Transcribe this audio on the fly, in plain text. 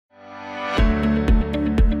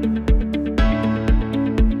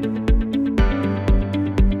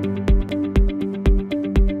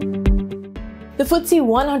The FTSE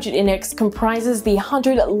 100 index comprises the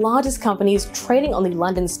 100 largest companies trading on the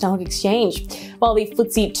London Stock Exchange, while the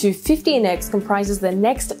FTSE 250 index comprises the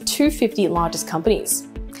next 250 largest companies.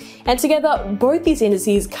 And together, both these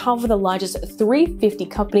indices cover the largest 350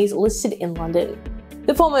 companies listed in London.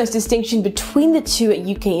 The foremost distinction between the two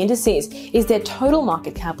UK indices is their total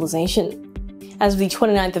market capitalization. As of the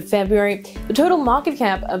 29th of February, the total market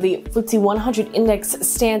cap of the FTSE 100 index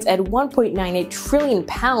stands at £1.98 trillion,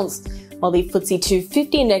 while the FTSE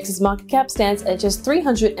 250 index's market cap stands at just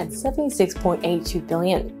 $376.82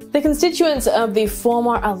 billion. The constituents of the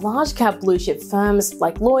former are large-cap blue-chip firms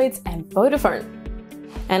like Lloyds and Vodafone.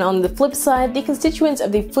 And on the flip side, the constituents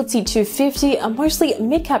of the FTSE 250 are mostly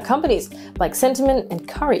mid-cap companies like Centrica and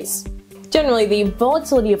Currys. Generally, the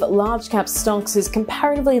volatility of large-cap stocks is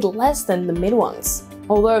comparatively less than the mid ones.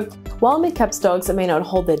 Although, while mid-cap stocks may not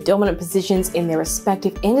hold their dominant positions in their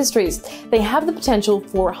respective industries, they have the potential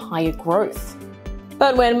for higher growth.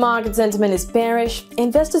 But when market sentiment is bearish,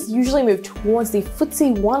 investors usually move towards the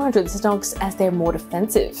FTSE 100 stocks as they're more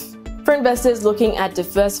defensive. For investors looking at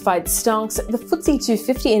diversified stocks, the FTSE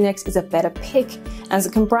 250 index is a better pick, as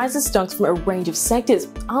it comprises stocks from a range of sectors,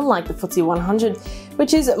 unlike the FTSE 100,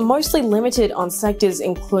 which is mostly limited on sectors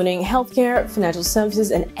including healthcare, financial services,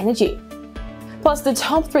 and energy. Plus, the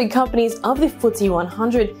top 3 companies of the FTSE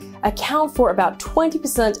 100 account for about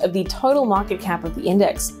 20% of the total market cap of the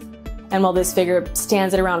index. And while this figure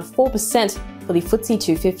stands at around 4% for the FTSE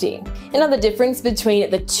 250. Another difference between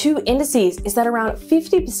the two indices is that around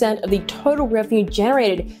 50% of the total revenue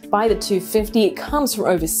generated by the 250 comes from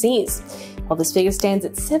overseas, while this figure stands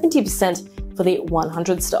at 70% for the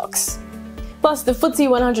 100 stocks. Plus, the FTSE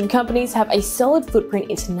 100 companies have a solid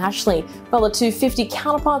footprint internationally, while the 250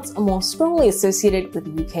 counterparts are more strongly associated with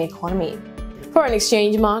the UK economy. Foreign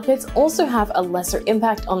exchange markets also have a lesser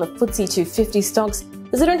impact on the FTSE 250 stocks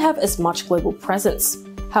as they don't have as much global presence.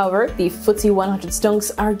 However, the FTSE 100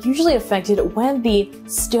 stocks are usually affected when the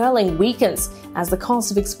sterling weakens as the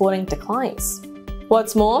cost of exporting declines.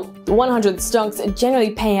 What's more, the 100 stocks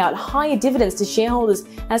generally pay out higher dividends to shareholders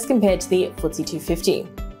as compared to the FTSE 250.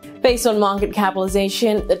 Based on market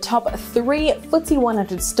capitalization, the top 3 FTSE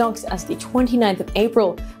 100 stocks as of the 29th of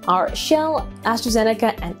April are Shell,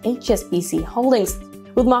 AstraZeneca, and HSBC Holdings,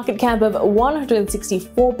 with market cap of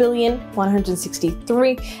 £164 billion,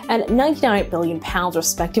 £163 and £99 billion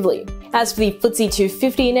respectively. As for the FTSE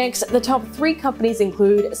 250 index, the top 3 companies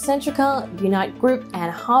include Centrica, Unite Group,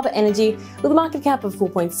 and Harbour Energy, with a market cap of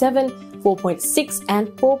 4.7, 4.6 and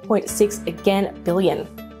 4.6 billion.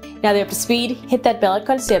 Now they're up to speed, hit that bell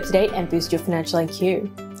icon to stay up to date and boost your financial IQ.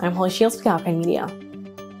 I'm Holly Shields for Kalkine Media.